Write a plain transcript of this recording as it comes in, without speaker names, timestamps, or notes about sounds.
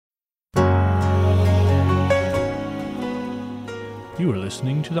You are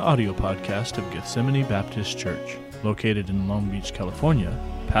listening to the audio podcast of Gethsemane Baptist Church, located in Long Beach, California,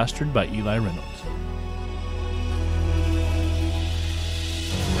 pastored by Eli Reynolds.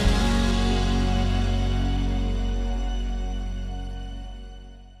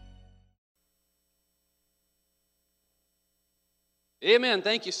 Amen.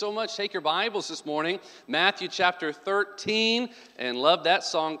 Thank you so much. Take your Bibles this morning. Matthew chapter 13. And love that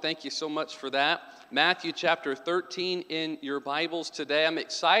song. Thank you so much for that. Matthew chapter 13 in your Bibles today. I'm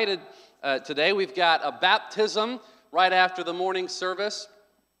excited. Today we've got a baptism right after the morning service.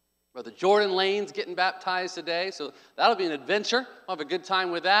 Brother Jordan Lane's getting baptized today. So that'll be an adventure. We'll have a good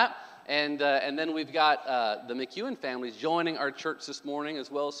time with that. And then we've got the McEwen families joining our church this morning as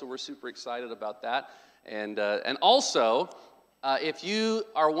well. So we're super excited about that. And also... if you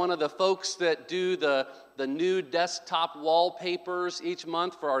are one of the folks that do the new desktop wallpapers each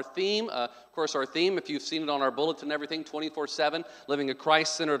month for our theme, of course our theme, if you've seen it on our bulletin and everything, 24/7, living a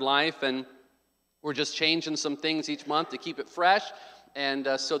Christ-centered life, and we're just changing some things each month to keep it fresh. And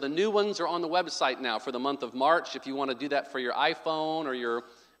so the new ones are on the website now for the month of March. If you want to do that for your iPhone or your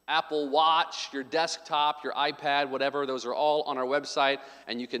Apple Watch, your desktop, your iPad, whatever, those are all on our website,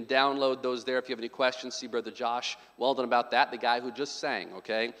 and you can download those there. If you have any questions, see Brother Josh Weldon about that, the guy who just sang,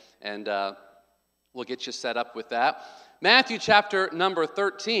 okay? And we'll get you set up with that. Matthew chapter number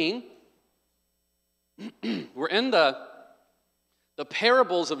 13. We're in the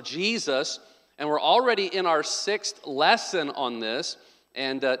parables of Jesus, and we're already in our 6th lesson on this.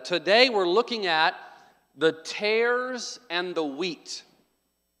 And today we're looking at the tares and the wheat.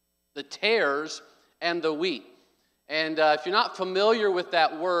 The tares and the wheat. And if you're not familiar with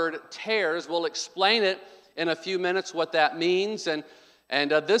that word, tares, we'll explain it in a few minutes what that means. And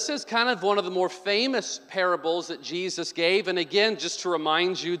this is kind of one of the more famous parables that Jesus gave. And again, just to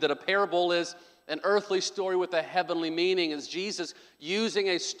remind you that a parable is an earthly story with a heavenly meaning. Is Jesus using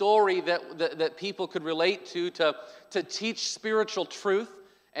a story that people could relate to teach spiritual truth.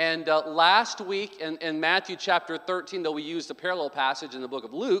 And last week in Matthew chapter 13, though we used a parallel passage in the book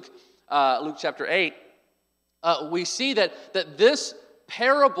of Luke, Luke chapter 8, we see that this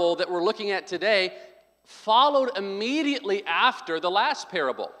parable that we're looking at today followed immediately after the last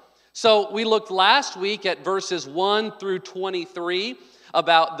parable. So we looked last week at verses 1 through 23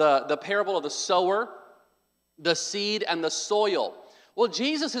 about the parable of the sower, the seed, and the soil. Well,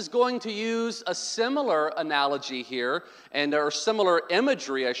 Jesus is going to use a similar analogy here, or similar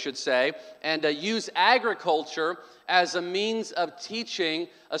imagery, I should say, and use agriculture as a means of teaching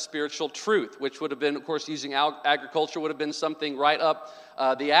a spiritual truth, which would have been, of course, using agriculture would have been something right up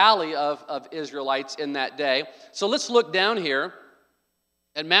the alley of Israelites in that day. So let's look down here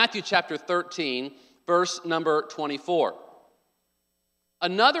at Matthew chapter 13, verse number 24.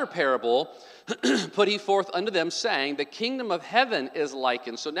 Another parable put he forth unto them, saying, the kingdom of heaven is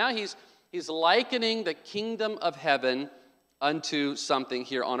likened. So now he's likening the kingdom of heaven unto something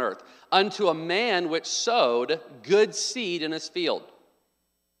here on earth. Unto a man which sowed good seed in his field.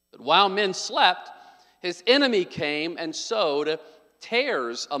 But while men slept, his enemy came and sowed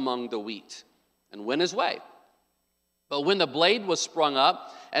tares among the wheat, and went his way. But when the blade was sprung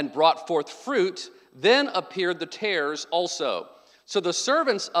up and brought forth fruit, then appeared the tares also. So the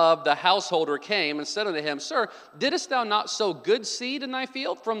servants of the householder came and said unto him, Sir, didst thou not sow good seed in thy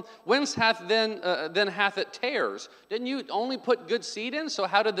field? From whence hath then hath it tares? Didn't you only put good seed in? So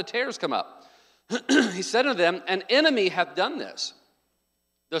how did the tares come up? He said unto them, An enemy hath done this.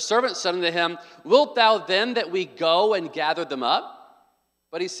 The servant said unto him, Wilt thou then that we go and gather them up?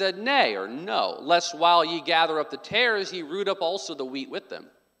 But he said, Nay, or no, lest while ye gather up the tares, ye root up also the wheat with them.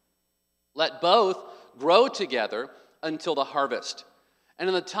 Let both grow together until the harvest. And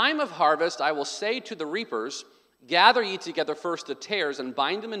in the time of harvest I will say to the reapers, Gather ye together first the tares, and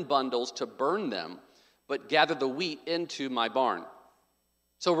bind them in bundles to burn them, but gather the wheat into my barn.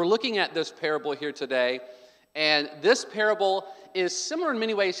 So we're looking at this parable here today, and this parable is similar in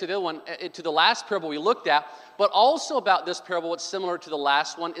many ways to the other one, to the last parable we looked at, but also about this parable, what's similar to the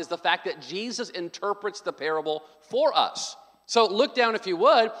last one is the fact that Jesus interprets the parable for us. So look down, if you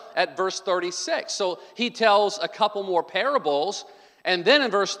would, at verse 36. So he tells a couple more parables, and then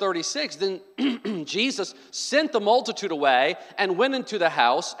in verse 36, then Jesus sent the multitude away and went into the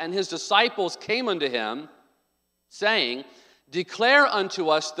house, and his disciples came unto him, saying, Declare unto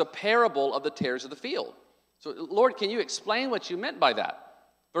us the parable of the tares of the field. So, Lord, can you explain what you meant by that?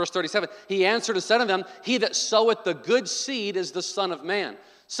 Verse 37, he answered and said unto them, He that soweth the good seed is the Son of Man.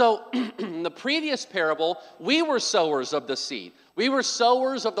 So, in the previous parable, we were sowers of the seed. We were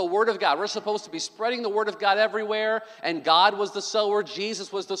sowers of the Word of God. We're supposed to be spreading the Word of God everywhere, and God was the sower,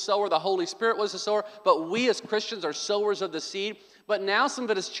 Jesus was the sower, the Holy Spirit was the sower, but we as Christians are sowers of the seed. But now some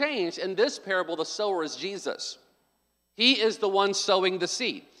of it has changed. In this parable, the sower is Jesus. He is the one sowing the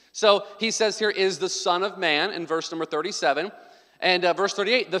seed. So he says here, is the Son of Man in verse number 37. And verse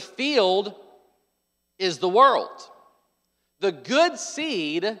 38, the field is the world. The good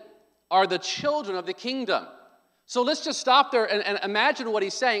seed are the children of the kingdom. So let's just stop there and imagine what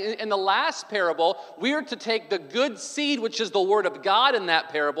he's saying. In the last parable, we are to take the good seed, which is the word of God in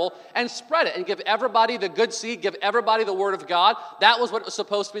that parable, and spread it and give everybody the good seed, give everybody the word of God. That was what was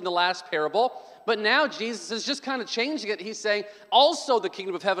supposed to be in the last parable. But now Jesus is just kind of changing it. He's saying, also the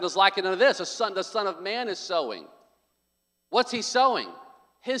kingdom of heaven is likened unto this. The Son of Man is sowing. What's he sowing?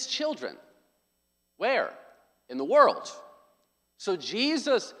 His children. Where? In the world. So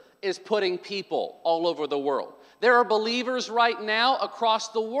Jesus is putting people all over the world. There are believers right now across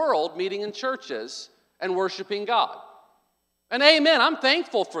the world meeting in churches and worshiping God. And amen, I'm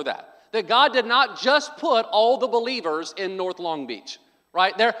thankful for that. That God did not just put all the believers in North Long Beach,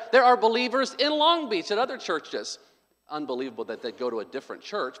 right? There are believers in Long Beach at other churches. Unbelievable that they go to a different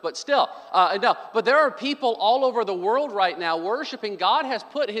church, but still, no. But there are people all over the world right now worshiping. God has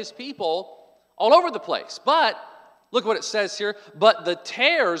put his people all over the place. But look what it says here. But the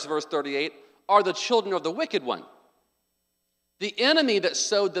tares, verse 38, are the children of the wicked one. The enemy that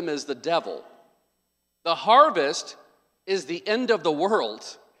sowed them is the devil. The harvest is the end of the world,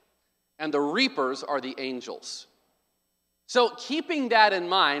 and the reapers are the angels. So keeping that in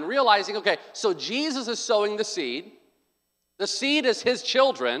mind, realizing, okay, so Jesus is sowing the seed. The seed is his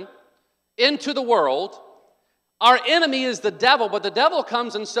children into the world. Our enemy is the devil, but the devil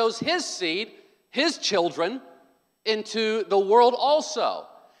comes and sows his seed, his children, into the world also.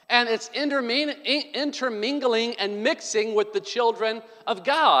 And it's intermingling and mixing with the children of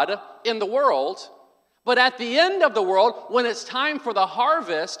God in the world. But at the end of the world, when it's time for the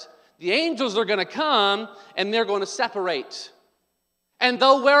harvest, the angels are going to come and they're going to separate. And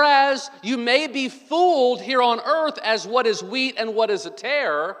though whereas you may be fooled here on earth as what is wheat and what is a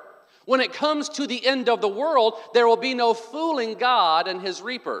tare, when it comes to the end of the world, there will be no fooling God and his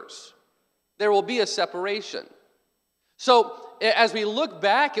reapers. There will be a separation. So as we look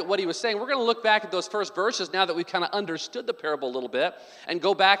back at what he was saying, we're going to look back at those first verses now that we've kind of understood the parable a little bit and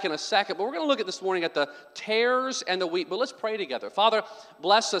go back in a second. But we're going to look at this morning at the tares and the wheat. But let's pray together. Father,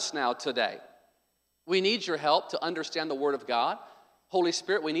 bless us now today. We need your help to understand the word of God. Holy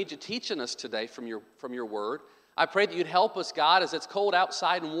Spirit, we need you teaching us today from your word. I pray that you'd help us, God, as it's cold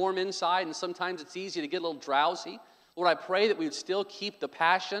outside and warm inside, and sometimes it's easy to get a little drowsy. Lord, I pray that we would still keep the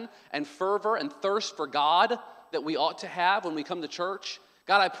passion and fervor and thirst for God that we ought to have when we come to church.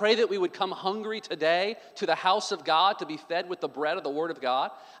 God, I pray that we would come hungry today to the house of God to be fed with the bread of the word of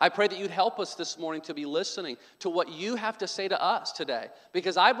God. I pray that you'd help us this morning to be listening to what you have to say to us today,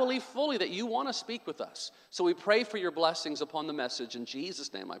 because I believe fully that you want to speak with us. So we pray for your blessings upon the message. In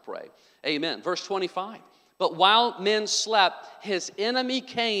Jesus' name I pray. Amen. Verse 25. But while men slept, his enemy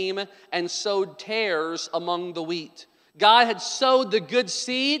came and sowed tares among the wheat. God had sowed the good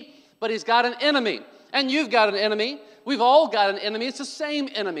seed, but he's got an enemy. And you've got an enemy. We've all got an enemy. It's the same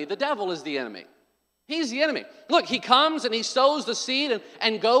enemy. The devil is the enemy. He's the enemy. Look, he comes and he sows the seed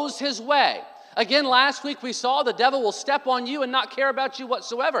and goes his way. Again, last week we saw the devil will step on you and not care about you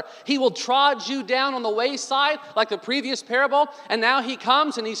whatsoever. He will trod you down on the wayside like the previous parable. And now he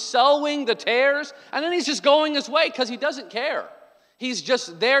comes and he's sowing the tares. And then he's just going his way because he doesn't care. He's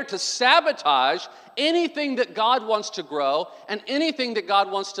just there to sabotage anything that God wants to grow and anything that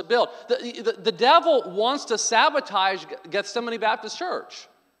God wants to build. The devil wants to sabotage Gethsemane Baptist Church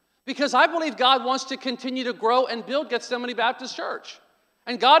because I believe God wants to continue to grow and build Gethsemane Baptist Church.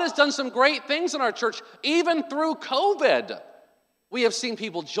 And God has done some great things in our church, even through COVID. We have seen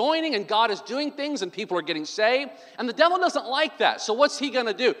people joining and God is doing things and people are getting saved. And the devil doesn't like that. So what's he going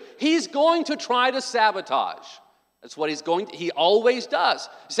to do? He's going to try to sabotage. That's what he always does.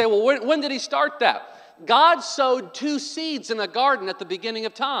 You say, well, when did he start that? God sowed 2 seeds in a garden at the beginning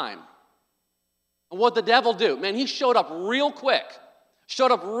of time. And what did the devil do? Man, he showed up real quick.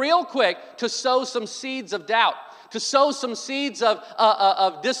 Showed up real quick to sow some seeds of doubt, to sow some seeds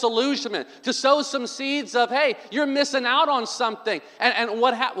of disillusionment, to sow some seeds of, hey, you're missing out on something. And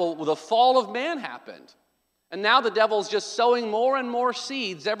what happened? Well, the fall of man happened. And now the devil's just sowing more and more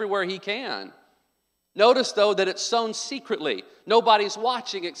seeds everywhere he can. Notice, though, that it's sown secretly. Nobody's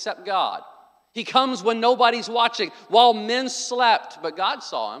watching except God. He comes when nobody's watching, while men slept, but God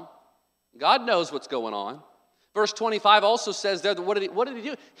saw him. God knows what's going on. Verse 25 also says there, what did he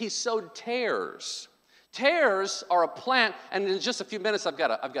do? He sowed tares. Tares are a plant, and in just a few minutes I've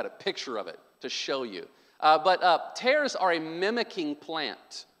got a picture of it to show you. But tares are a mimicking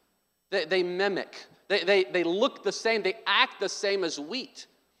plant. They mimic. They look the same. They act the same as wheat.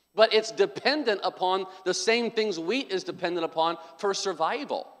 But it's dependent upon the same things wheat is dependent upon for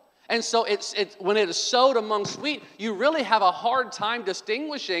survival. And so it's when it is sowed amongst wheat, you really have a hard time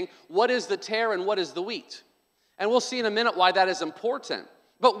distinguishing what is the tare and what is the wheat. And we'll see in a minute why that is important.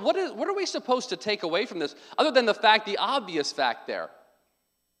 But what are we supposed to take away from this, other than the obvious fact there?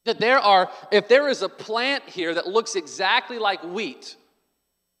 That if there is a plant here that looks exactly like wheat,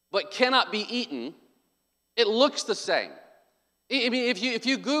 but cannot be eaten, it looks the same. I mean, if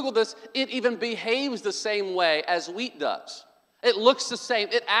you Google this, it even behaves the same way as wheat does. It looks the same,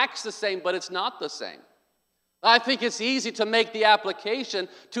 it acts the same, but it's not the same. I think it's easy to make the application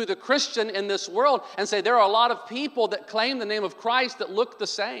to the Christian in this world and say there are a lot of people that claim the name of Christ that look the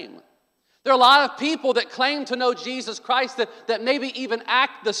same. There are a lot of people that claim to know Jesus Christ that maybe even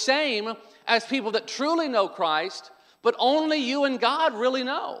act the same as people that truly know Christ, but only you and God really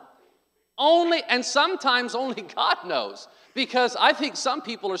know. And sometimes only God knows, because I think some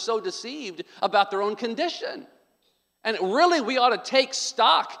people are so deceived about their own condition. And really, we ought to take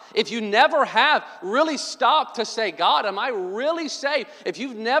stock. If you never have, really stop to say, God, am I really saved? If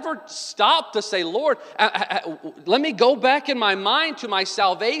you've never stopped to say, Lord, let me go back in my mind to my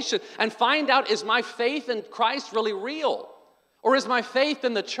salvation and find out, is my faith in Christ really real? Or is my faith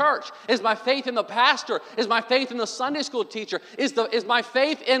in the church? Is my faith in the pastor? Is my faith in the Sunday school teacher? Is my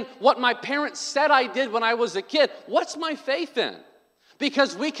faith in what my parents said I did when I was a kid? What's my faith in?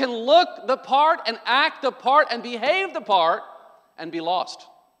 Because we can look the part and act the part and behave the part and be lost.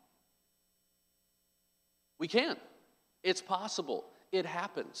 We can. It's possible. It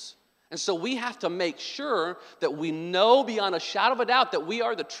happens. And so we have to make sure that we know beyond a shadow of a doubt that we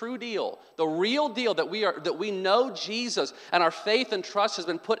are the true deal, the real deal, that we know Jesus, and our faith and trust has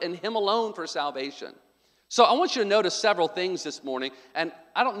been put in Him alone for salvation. So I want you to notice several things this morning, and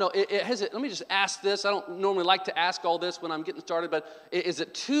I don't know, let me just ask this. I don't normally like to ask all this when I'm getting started, but is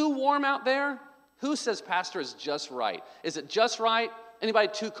it too warm out there? Who says, Pastor, is just right? Is it just right? Anybody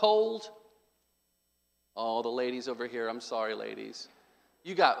too cold? Oh, the ladies over here. I'm sorry, ladies.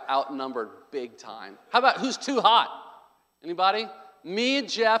 You got outnumbered big time. How about who's too hot? Anybody? Me and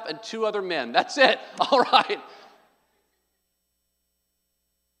Jeff and 2 other men. That's it. All right.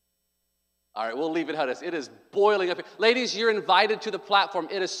 All right, we'll leave it how it is. It is boiling up here. Ladies, you're invited to the platform.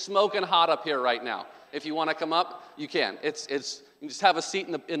 It is smoking hot up here right now. If you want to come up, you can. You just have a seat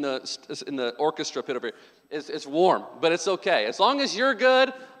in the orchestra pit over here. It's warm, but it's okay. As long as you're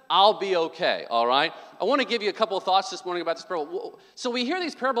good, I'll be okay, all right? I want to give you a couple of thoughts this morning about this parable. So we hear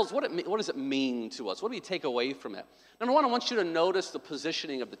these parables. What does it mean to us? What do we take away from it? Number one, I want you to notice the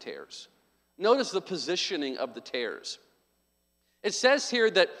positioning of the tares. Notice the positioning of the tares. It says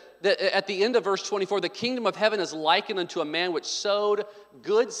here that at the end of verse 24, the kingdom of heaven is likened unto a man which sowed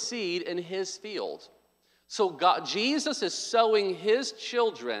good seed in his field. So Jesus is sowing his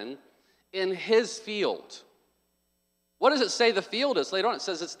children in his field. What does it say the field is? Later on it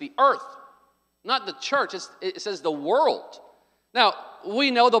says it's the earth, not the church. It says the world. Now,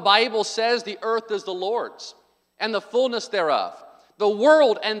 we know the Bible says the earth is the Lord's and the fullness thereof, the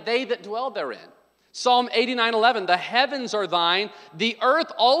world and they that dwell therein. Psalm 89:11, the heavens are thine, the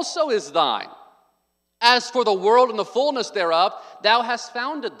earth also is thine. As for the world and the fullness thereof, thou hast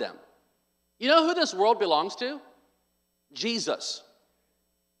founded them. You know who this world belongs to? Jesus.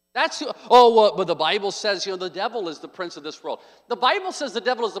 That's who. But the Bible says, the devil is the prince of this world. The Bible says the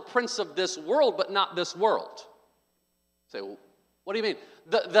devil is the prince of this world, but not this world. Say, well, what do you mean?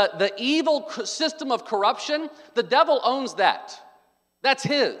 The evil system of corruption, the devil owns that. That's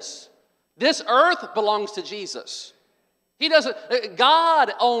his. This earth belongs to Jesus. He doesn't.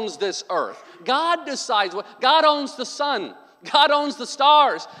 God owns this earth. God decides what. God owns the sun. God owns the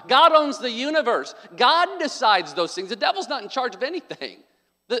stars. God owns the universe. God decides those things. The devil's not in charge of anything.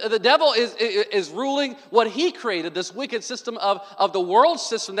 The devil is ruling what he created, this wicked system of the world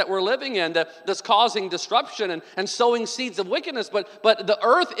system that we're living in that's causing disruption and sowing seeds of wickedness. But the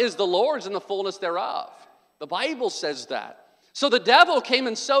earth is the Lord's and the fullness thereof. The Bible says that. So the devil came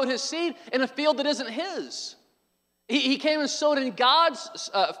and sowed his seed in a field that isn't his. He came and sowed in God's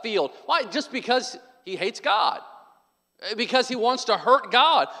field. Why? Just because he hates God. Because he wants to hurt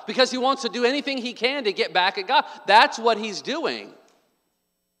God. Because he wants to do anything he can to get back at God. That's what he's doing.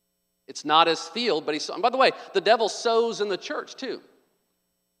 It's not his field, but and by the way, the devil sows in the church too.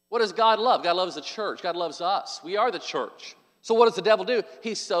 What does God love? God loves the church. God loves us. We are the church. So what does the devil do?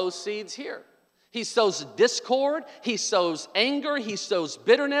 He sows seeds here. He sows discord, he sows anger, he sows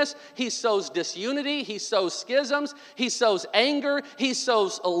bitterness, he sows disunity, he sows schisms, he sows anger, he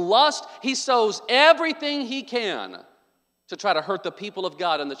sows lust, he sows everything he can to try to hurt the people of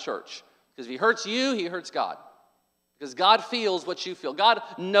God in the church. Because if he hurts you, he hurts God. Because God feels what you feel. God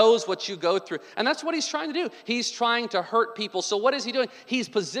knows what you go through. And that's what he's trying to do. He's trying to hurt people. So what is he doing? He's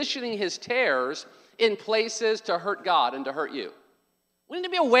positioning his tares in places to hurt God and to hurt you. We need to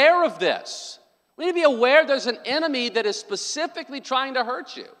be aware of this. We need to be aware there's an enemy that is specifically trying to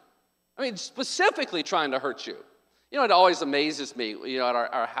hurt you. I mean, specifically trying to hurt you. You know, it always amazes me, at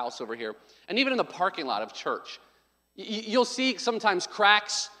our house over here, and even in the parking lot of church, you'll see sometimes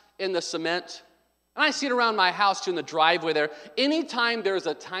cracks in the cement. And I see it around my house, too, in the driveway there. Anytime there's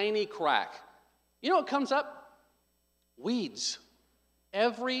a tiny crack, you know what comes up? Weeds.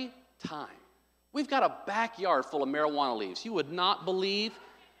 Every time. We've got a backyard full of marijuana leaves. You would not believe.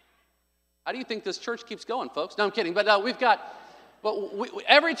 How do you think this church keeps going, folks? No, I'm kidding. But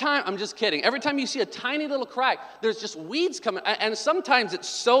every time, I'm just kidding. Every time you see a tiny little crack, there's just weeds coming. And sometimes it's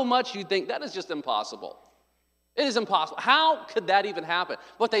so much you think that is just impossible. It is impossible. How could that even happen?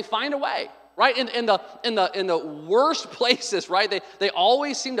 But they find a way. Right, in the worst places, right? They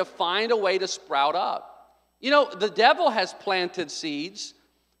always seem to find a way to sprout up. You know, the devil has planted seeds,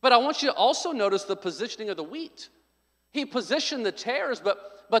 but I want you to also notice the positioning of the wheat. He positioned the tares,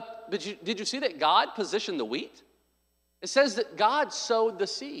 but did you see that God positioned the wheat? It says that God sowed the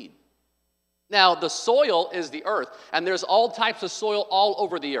seed. Now, the soil is the earth, and there's all types of soil all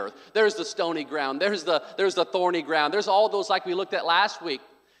over the earth. There's the stony ground, there's the thorny ground, there's all those like we looked at last week.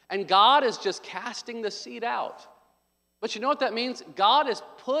 And God is just casting the seed out. But you know what that means? God is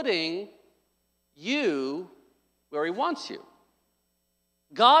putting you where he wants you.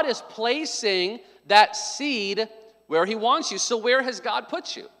 God is placing that seed where he wants you. So where has God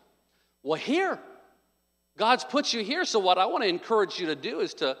put you? Well, here. God's put you here. So what I want to encourage you to do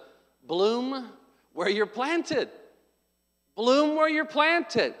is to bloom where you're planted. Bloom where you're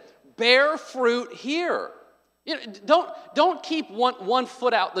planted. Bear fruit here. You know, don't keep one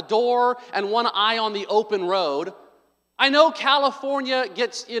foot out the door and one eye on the open road. I know California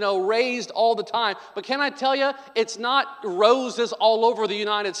gets, raised all the time, but can I tell you, it's not roses all over the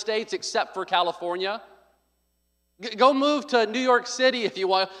United States except for California. Go move to New York City if you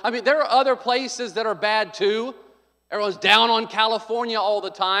want. I mean, there are other places that are bad too. Everyone's down on California all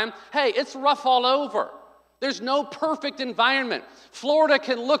the time. Hey, it's rough all over. There's no perfect environment. Florida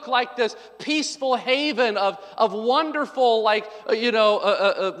can look like this peaceful haven of wonderful,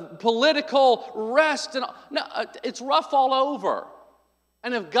 political rest. No, it's rough all over.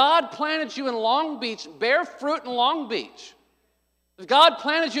 And if God planted you in Long Beach, bear fruit in Long Beach. If God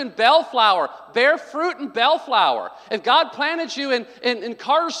planted you in Bellflower, bear fruit in Bellflower. If God planted you in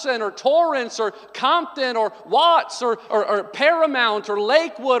Carson or Torrance or Compton or Watts or Paramount or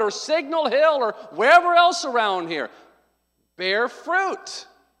Lakewood or Signal Hill or wherever else around here, bear fruit.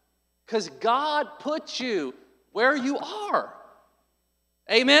 Because God put you where you are.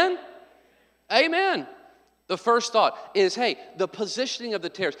 Amen? Amen. The first thought is, the positioning of the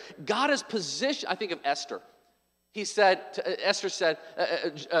tares. God has positioned, I think of Esther.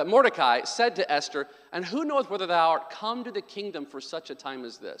 Mordecai said to Esther, and who knoweth whether thou art come to the kingdom for such a time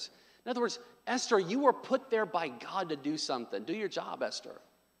as this? In other words, Esther, you were put there by God to do something. Do your job, Esther.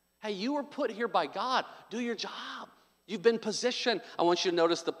 Hey, you were put here by God. Do your job. You've been positioned. I want you to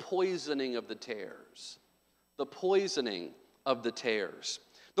notice the poisoning of the tares. The poisoning of the tares.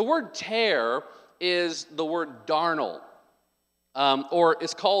 The word tare is the word darnel, or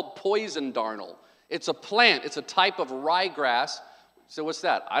it's called poison darnel. It's a plant. It's a type of ryegrass. So what's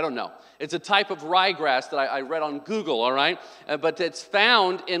that? I don't know. It's a type of ryegrass that I read on Google, all right? But it's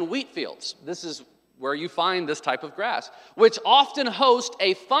found in wheat fields. This is where you find this type of grass, which often host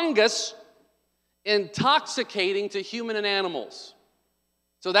a fungus intoxicating to human and animals.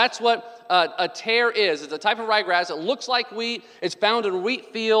 So that's what a tare is. It's a type of ryegrass. It looks like wheat. It's found in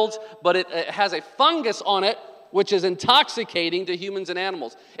wheat fields, but it has a fungus on it, which is intoxicating to humans and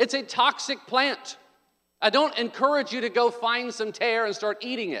animals. It's a toxic plant. I don't encourage you to go find some tare and start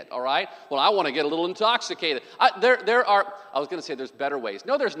eating it, all right? Well, I want to get a little intoxicated. I was going to say there's better ways.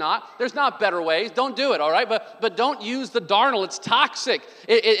 No, there's not. There's not better ways. Don't do it, all right? But don't use the darnel. It's toxic.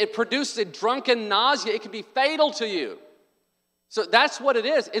 It produces a drunken nausea. It can be fatal to you. So that's what it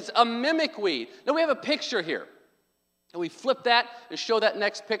is. It's a mimic weed. Now, we have a picture here. And we flip that and show that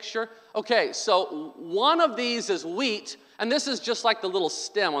next picture. Okay, so one of these is wheat, and this is just like the little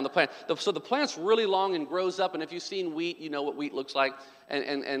stem on the plant. So the plant's really long and grows up, and if you've seen wheat, you know what wheat looks like.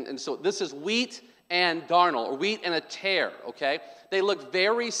 And so this is wheat and darnel, or wheat and a tare, okay? They look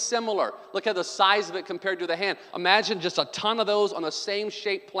very similar. Look at the size of it compared to the hand. Imagine just a ton of those on the same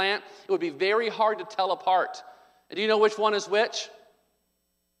shaped plant. It would be very hard to tell apart. And do you know which one is which?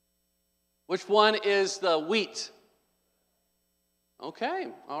 Which one is the wheat? Okay,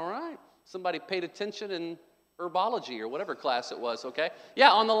 all right. Somebody paid attention in herbology or whatever class it was, okay?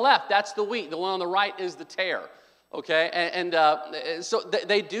 Yeah, on the left, that's the wheat. The one on the right is the tare, okay? So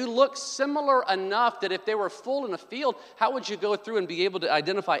they do look similar enough that if they were full in a field, how would you go through and be able to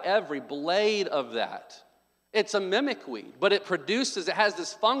identify every blade of that? It's a mimic weed, but it has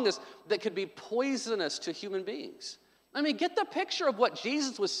this fungus that could be poisonous to human beings. I mean, get the picture of what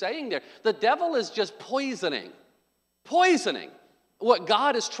Jesus was saying there. The devil is just poisoning what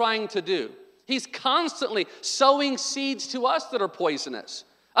God is trying to do. He's constantly sowing seeds to us that are poisonous.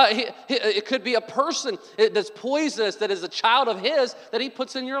 It could be a person that's poisonous that is a child of his that he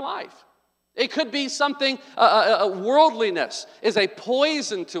puts in your life. It could be something, worldliness is a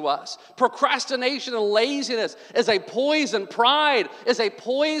poison to us. Procrastination and laziness is a poison. Pride is a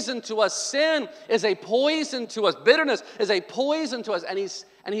poison to us. Sin is a poison to us. Bitterness is a poison to us. And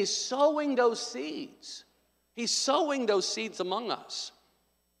he's sowing those seeds. He's sowing those seeds among us.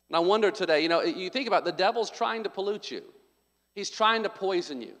 And I wonder today, you think about it, the devil's trying to pollute you. He's trying to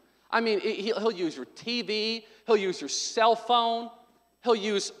poison you. I mean, he'll use your TV. He'll use your cell phone. He'll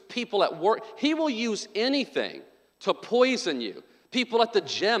use people at work. He will use anything to poison you. People at the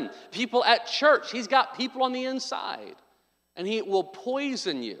gym, people at church. He's got people on the inside, and he will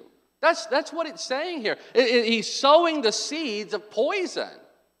poison you. That's what it's saying here. He's sowing the seeds of poison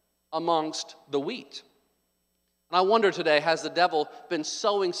amongst the wheat. And I wonder today, has the devil been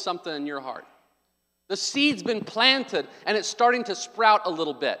sowing something in your heart? The seed's been planted, and it's starting to sprout a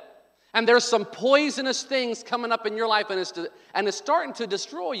little bit. And there's some poisonous things coming up in your life, and it's starting to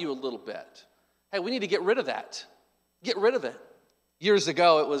destroy you a little bit. Hey, we need to get rid of that. Get rid of it. Years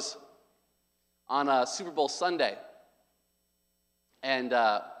ago, it was on a Super Bowl Sunday. And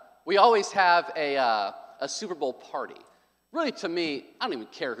we always have a Super Bowl party. Really, to me, I don't even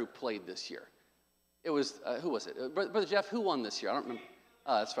care who played this year. It was, who was it? Brother Jeff, who won this year? I don't remember.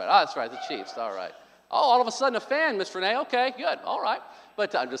 Oh, that's right, the Chiefs. All right. Oh, all of a sudden a fan, Miss Renee. Okay, good. All right.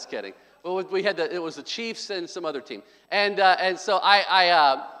 But I'm just kidding. Well, it was the Chiefs and some other team. And so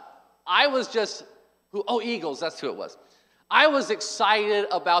I was just, Eagles, that's who it was. I was excited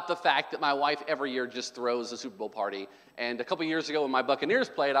about the fact that my wife every year just throws a Super Bowl party. And a couple years ago when my Buccaneers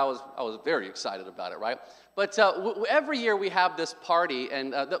played, I was very excited about it, right? But every year we have this party,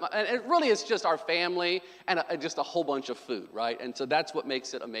 and it really is just our family and just a whole bunch of food, right? And so that's what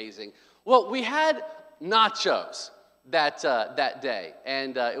makes it amazing. Well, we had nachos that day,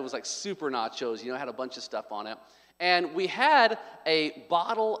 and it was like super nachos, had a bunch of stuff on it. And we had a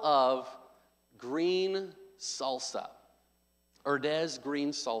bottle of green salsa. Erdez green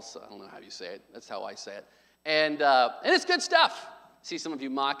salsa. I don't know how you say it. That's how I say it. And it's good stuff. See some of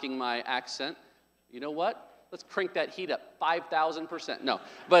you mocking my accent. You know what? Let's crank that heat up 5,000%. No,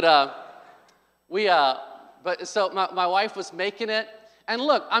 but so my wife was making it, and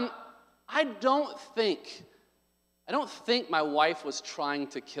look, I don't think my wife was trying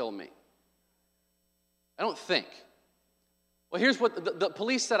to kill me. I don't think. Well, here's what the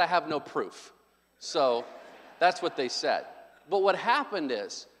police said. I have no proof, so that's what they said. But what happened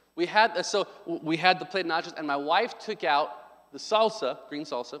is we had the plate of nachos, and my wife took out the salsa, green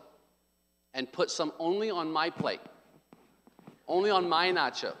salsa, and put some only on my plate, only on my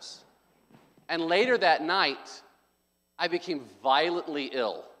nachos. And later that night, I became violently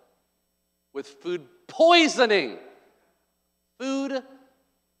ill with food poisoning. Food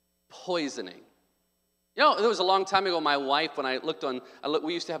poisoning. There was a long time ago, my wife, when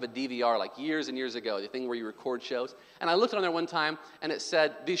we used to have a DVR like years and years ago, the thing where you record shows. And I looked on there one time, and it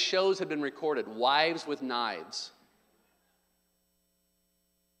said, these shows had been recorded, Wives with Knives.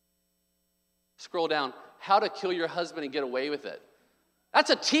 Scroll down, How to Kill Your Husband and Get Away with It. That's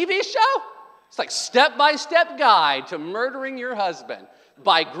a TV show? It's like step-by-step guide to murdering your husband.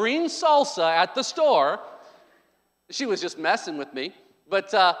 Buy green salsa at the store. She was just messing with me.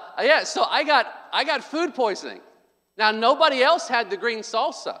 But so I got food poisoning. Now, nobody else had the green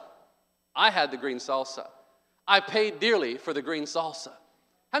salsa. I had the green salsa. I paid dearly for the green salsa.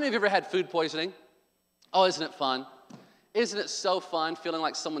 How many of you ever had food poisoning? Oh, isn't it fun? Isn't it so fun feeling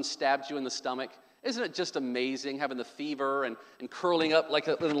like someone stabbed you in the stomach? Isn't it just amazing having the fever and curling up like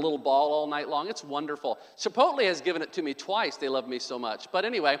in a little ball all night long? It's wonderful. Chipotle has given it to me twice. They love me so much. But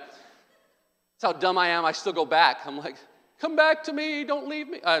anyway, that's how dumb I am. I still go back. I'm like, come back to me, don't leave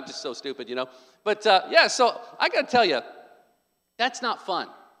me. I'm just so stupid, But so I got to tell you, that's not fun.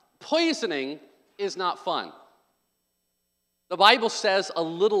 Poisoning is not fun. The Bible says a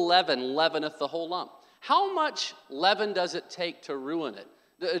little leaven leaveneth the whole lump. How much leaven does it take to ruin it?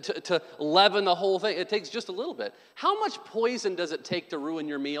 To leaven the whole thing? It takes just a little bit. How much poison does it take to ruin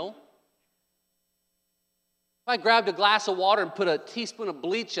your meal? If I grabbed a glass of water and put a teaspoon of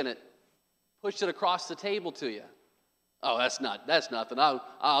bleach in it, pushed it across the table to you. Oh, that's nothing.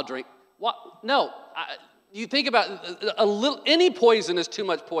 I'll drink. What? No. You think about any poison is too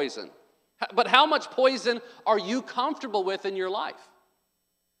much poison. But how much poison are you comfortable with in your life?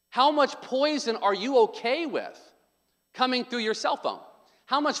 How much poison are you okay with coming through your cell phone?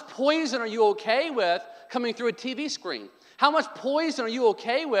 How much poison are you okay with coming through a TV screen? How much poison are you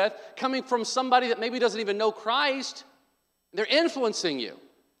okay with coming from somebody that maybe doesn't even know Christ? They're influencing you.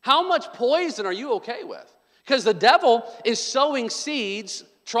 How much poison are you okay with? Because the devil is sowing seeds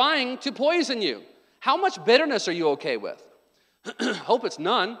trying to poison you. How much bitterness are you okay with? Hope it's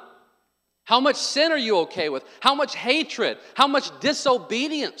none. How much sin are you okay with? How much hatred? How much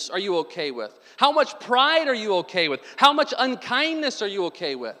disobedience are you okay with? How much pride are you okay with? How much unkindness are you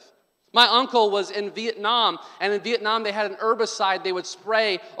okay with? My uncle was in Vietnam, and in Vietnam they had an herbicide they would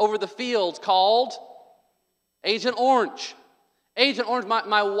spray over the fields called Agent Orange. Agent Orange,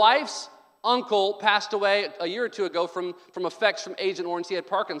 my wife's uncle passed away a year or two ago from effects from Agent Orange. He had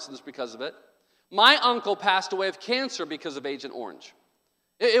Parkinson's because of it. My uncle passed away of cancer because of Agent Orange.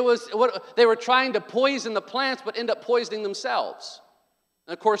 It was what they were trying to poison the plants, but end up poisoning themselves.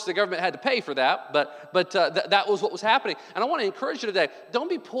 And of course, the government had to pay for that, but that was what was happening. And I want to encourage you today, don't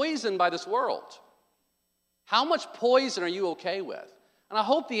be poisoned by this world. How much poison are you okay with? And I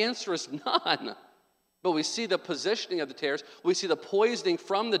hope the answer is none. But we see the positioning of the tares. We see the poisoning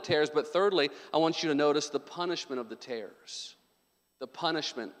from the tares. But thirdly, I want you to notice the punishment of the tares. The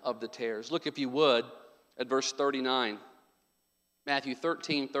punishment of the tares. Look, if you would, at verse 39. Matthew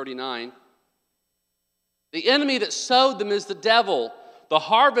 13:39. The enemy that sowed them is the devil. The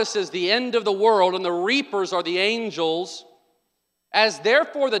harvest is the end of the world, and the reapers are the angels. As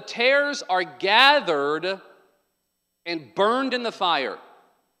therefore the tares are gathered and burned in the fire,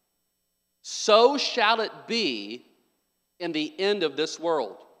 so shall it be in the end of this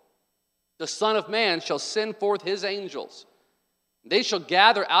world. The Son of Man shall send forth his angels. They shall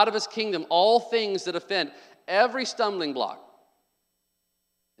gather out of his kingdom all things that offend, every stumbling block,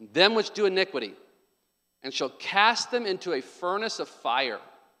 and them which do iniquity, and shall cast them into a furnace of fire.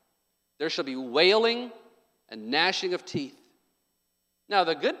 There shall be wailing and gnashing of teeth. Now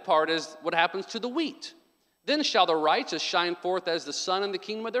the good part is what happens to the wheat. Then shall the righteous shine forth as the sun in the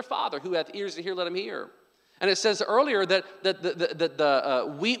kingdom of their Father. Who hath ears to hear, let him hear. And it says earlier that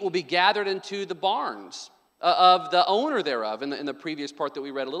the wheat will be gathered into the barns of the owner thereof in the previous part that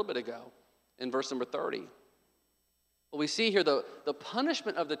we read a little bit ago in verse number 30. What we see here, the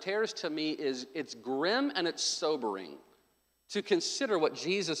punishment of the tares to me is it's grim and it's sobering to consider what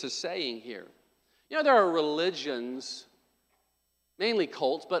Jesus is saying here. You know, there are religions, mainly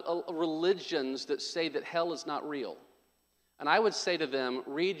cults, but religions that say that hell is not real. And I would say to them,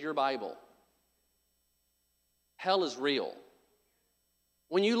 read your Bible. Hell is real.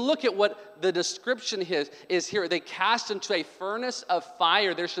 When you look at what the description is here, they cast into a furnace of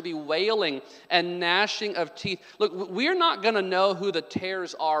fire. There shall be wailing and gnashing of teeth. Look, we're not going to know who the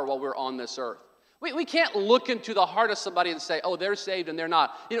tares are while we're on this earth. We can't look into the heart of somebody and say, oh, they're saved and they're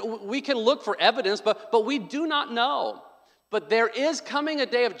not. You know, we can look for evidence, but we do not know. But there is coming a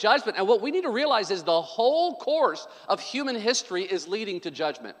day of judgment. And what we need to realize is the whole course of human history is leading to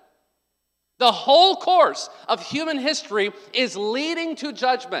judgment. The whole course of human history is leading to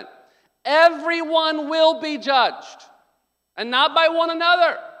judgment. Everyone will be judged, and not by one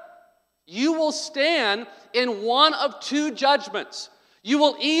another. You will stand in one of two judgments. You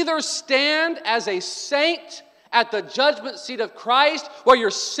will either stand as a saint at the judgment seat of Christ, where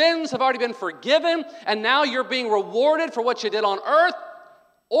your sins have already been forgiven, and now you're being rewarded for what you did on earth,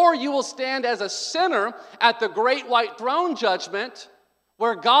 or you will stand as a sinner at the great white throne judgment,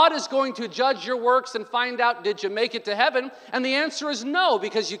 where God is going to judge your works and find out, did you make it to heaven? And the answer is no,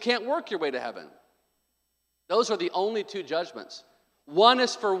 because you can't work your way to heaven. Those are the only two judgments. One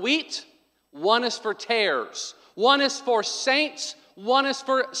is for wheat, one is for tares. One is for saints, one is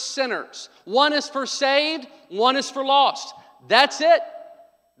for sinners. One is for saved, one is for lost. That's it.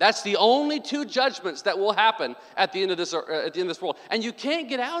 That's the only two judgments that will happen at the end of this world. And you can't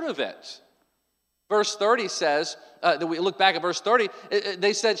get out of it. Verse 30 says, that we look back at verse 30,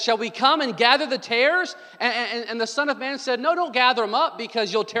 they said, shall we come and gather the tares? And the Son of Man said, no, don't gather them up,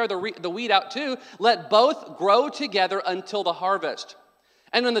 because you'll tear the wheat out too. Let both grow together until the harvest.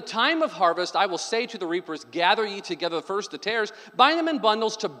 And in the time of harvest, I will say to the reapers, gather ye together first the tares, bind them in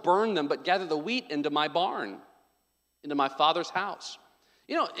bundles to burn them, but gather the wheat into my barn, into my Father's house.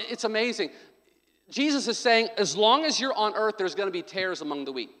 You know, it's amazing. Jesus is saying, as long as you're on earth, there's going to be tares among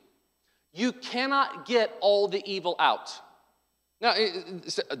the wheat. You cannot get all the evil out. Now,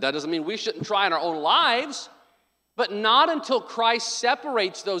 that doesn't mean we shouldn't try in our own lives, but not until Christ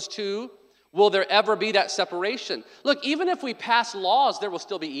separates those two, Will there ever be that separation? Look, even if we pass laws, there will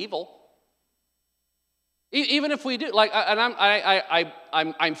still be evil. Even if we do,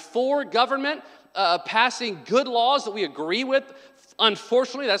 I'm for government passing good laws that we agree with.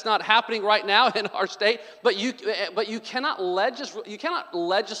 Unfortunately, that's not happening right now in our state. But you cannot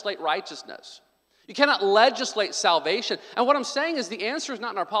legislate righteousness. You cannot legislate salvation. And what I'm saying is the answer is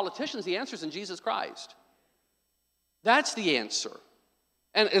not in our politicians. The answer is in Jesus Christ. That's the answer.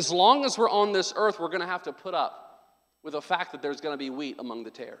 And as long as we're on this earth, we're going to have to put up with the fact that there's going to be wheat among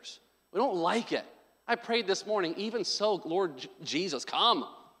the tares. We don't like it. I prayed this morning, even so, Lord Jesus, come.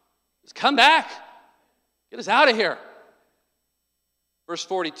 Just come back. Get us out of here. Verse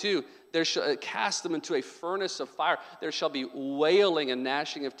 42, there shall cast them into a furnace of fire. There shall be wailing and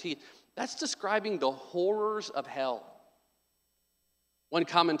gnashing of teeth. That's describing the horrors of hell. One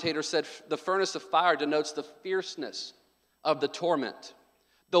commentator said the furnace of fire denotes the fierceness of the torment.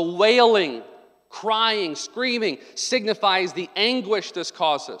 The wailing, crying, screaming signifies the anguish this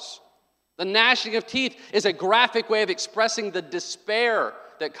causes. The gnashing of teeth is a graphic way of expressing the despair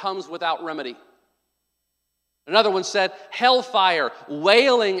that comes without remedy. Another one said, hellfire,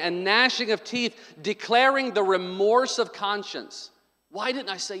 wailing, and gnashing of teeth, declaring the remorse of conscience. Why didn't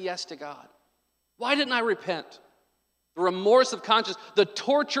I say yes to God? Why didn't I repent? The remorse of conscience, the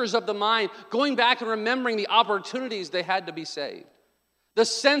tortures of the mind, going back and remembering the opportunities they had to be saved. The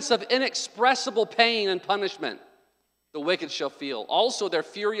sense of inexpressible pain and punishment the wicked shall feel. Also their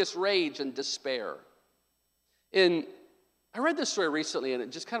furious rage and despair. I read this story recently and it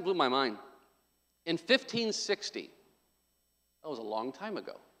just kind of blew my mind. In 1560, that was a long time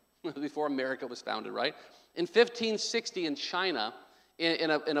ago, before America was founded, right? In 1560 in China,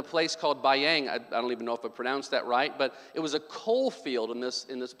 in a place called Baiyang, I don't even know if I pronounced that right, but it was a coal field in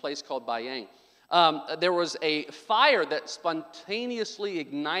this place called Baiyang. There was a fire that spontaneously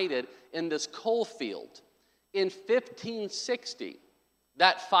ignited in this coal field. In 1560,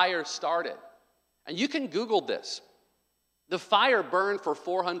 that fire started. And you can Google this. The fire burned for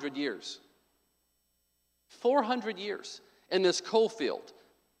 400 years. 400 years in this coal field.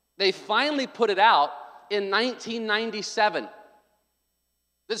 They finally put it out in 1997.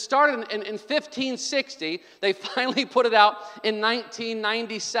 It started in 1560. They finally put it out in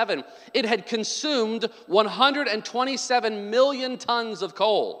 1997. It had consumed 127 million tons of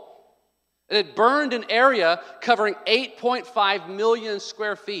coal. It had burned an area covering 8.5 million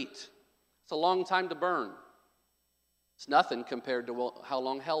square feet. It's a long time to burn. It's nothing compared to how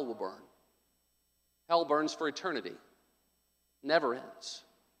long hell will burn. Hell burns for eternity. Never ends.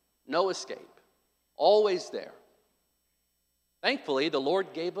 No escape. Always there. Thankfully, the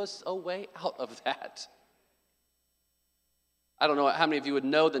Lord gave us a way out of that. I don't know how many of you would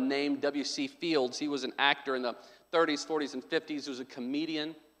know the name W.C. Fields. He was an actor in the 30s, 40s, and 50s. He was a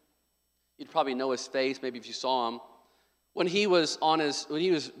comedian. You'd probably know his face, maybe if you saw him. When he was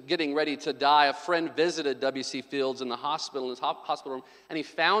getting ready to die, a friend visited W.C. Fields in the hospital, in his hospital room, and he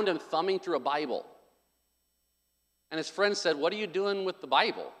found him thumbing through a Bible. And his friend said, "What are you doing with the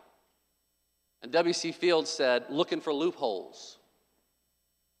Bible?" And W.C. Fields said, "Looking for loopholes."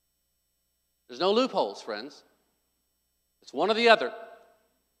 There's no loopholes, friends. It's one or the other.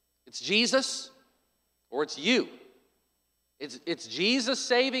 It's Jesus or it's you. It's Jesus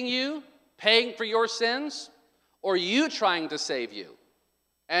saving you, paying for your sins, or you trying to save you.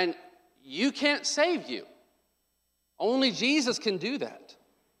 And you can't save you. Only Jesus can do that.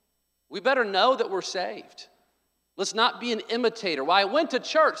 We better know that we're saved. Let's not be an imitator. Well, I went to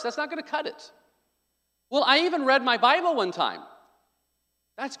church. That's not going to cut it. Well, I even read my Bible one time.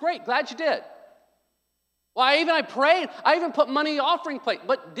 That's great. Glad you did. Well, I prayed. I even put money in the offering plate.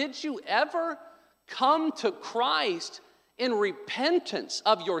 But did you ever come to Christ in repentance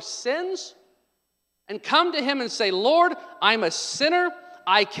of your sins? And come to Him and say, "Lord, I'm a sinner.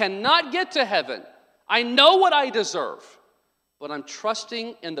 I cannot get to heaven. I know what I deserve. But I'm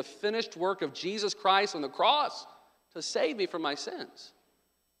trusting in the finished work of Jesus Christ on the cross to save me from my sins."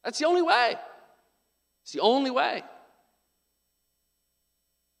 That's the only way. It's the only way.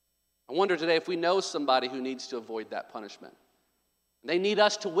 I wonder today if we know somebody who needs to avoid that punishment. They need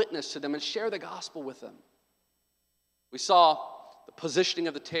us to witness to them and share the gospel with them. We saw the positioning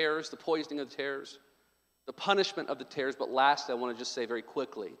of the tares, the poisoning of the tares, the punishment of the tares, but lastly, I want to just say very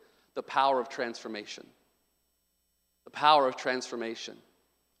quickly, the power of transformation. The power of transformation.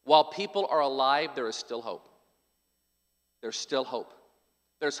 While people are alive, there is still hope. There's still hope.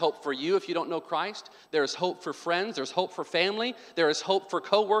 There's hope for you if you don't know Christ. There's hope for friends. There's hope for family. There is hope for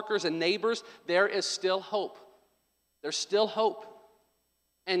coworkers and neighbors. There is still hope. There's still hope.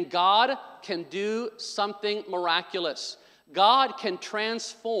 And God can do something miraculous. God can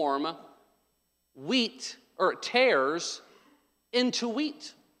transform wheat or tares into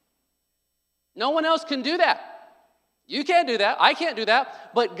wheat. No one else can do that. You can't do that. I can't do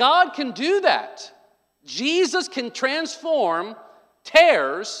that. But God can do that. Jesus can transform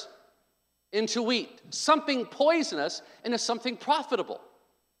tares into wheat, something poisonous into something profitable.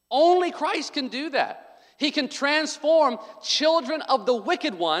 Only Christ can do that. He can transform children of the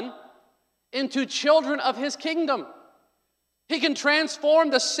wicked one into children of his kingdom. He can transform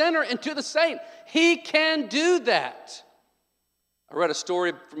the sinner into the saint. He can do that. I read a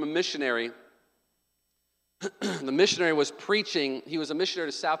story from a missionary. The missionary was preaching. He was a missionary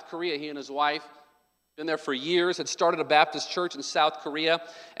to South Korea, he and his wife. Been there for years, had started a Baptist church in South Korea.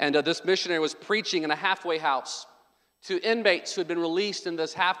 And this missionary was preaching in a halfway house to inmates who had been released in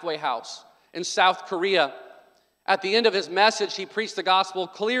this halfway house in South Korea. At the end of his message, he preached the gospel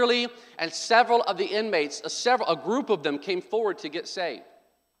clearly, and several of the inmates, a group of them came forward to get saved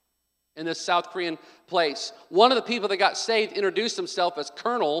in this South Korean place. One of the people that got saved introduced himself as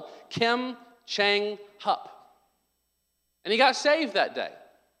Colonel Kim Chang-hup. And he got saved that day.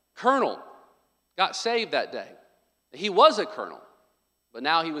 Colonel got saved that day. He was a colonel, but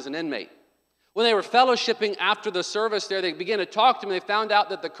now he was an inmate. When they were fellowshipping after the service there, they began to talk to him, and they found out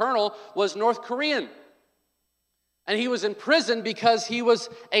that the colonel was North Korean. And he was in prison because he was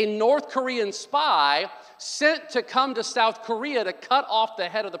a North Korean spy sent to come to South Korea to cut off the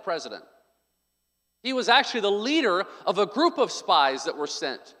head of the president. He was actually the leader of a group of spies that were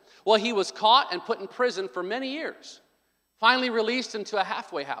sent. Well, he was caught and put in prison for many years, finally released into a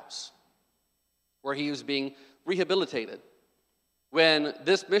halfway house where he was being rehabilitated when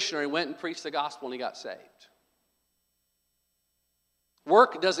this missionary went and preached the gospel and he got saved.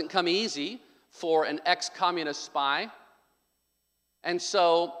 Work doesn't come easy for an ex-communist spy. And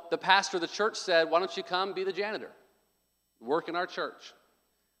so the pastor of the church said, why don't you come be the janitor? Work in our church.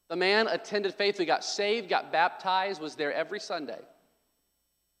 The man attended faithfully, got saved, got baptized, was there every Sunday.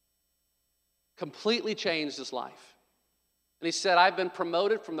 Completely changed his life. And he said, I've been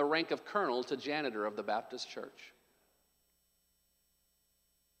promoted from the rank of colonel to janitor of the Baptist church.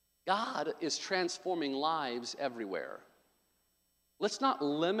 God is transforming lives everywhere. Let's not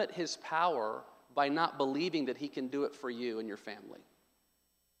limit his power by not believing that he can do it for you and your family.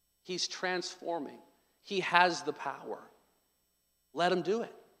 He's transforming. He has the power. Let him do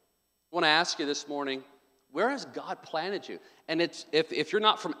it. I want to ask you this morning, where has God planted you? And if you're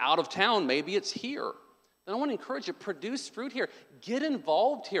not from out of town, maybe it's here. Then I want to encourage you, produce fruit here. Get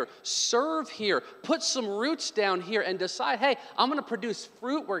involved here. Serve here. Put some roots down here and decide, hey, I'm going to produce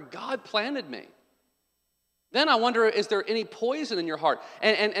fruit where God planted me. Then I wonder, is there any poison in your heart?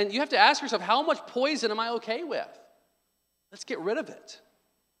 And you have to ask yourself, how much poison am I okay with? Let's get rid of it.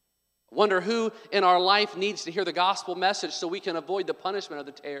 I wonder who in our life needs to hear the gospel message so we can avoid the punishment of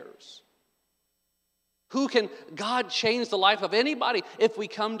the tares. Who can God change the life of anybody if we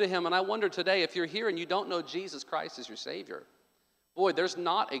come to him? And I wonder today, if you're here and you don't know Jesus Christ as your Savior, boy, there's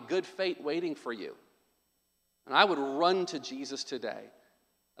not a good fate waiting for you. And I would run to Jesus today.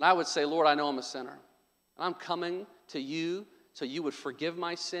 And I would say, Lord, I know I'm a sinner. And I'm coming to you so you would forgive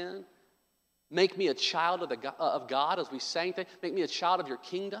my sin. Make me a child of God, as we sang today. Make me a child of your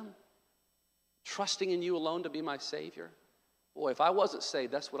kingdom. Trusting in you alone to be my Savior. Boy, if I wasn't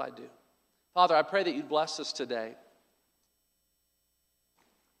saved, that's what I'd do. Father, I pray that you'd bless us today.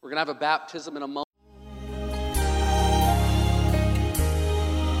 We're going to have a baptism in a moment.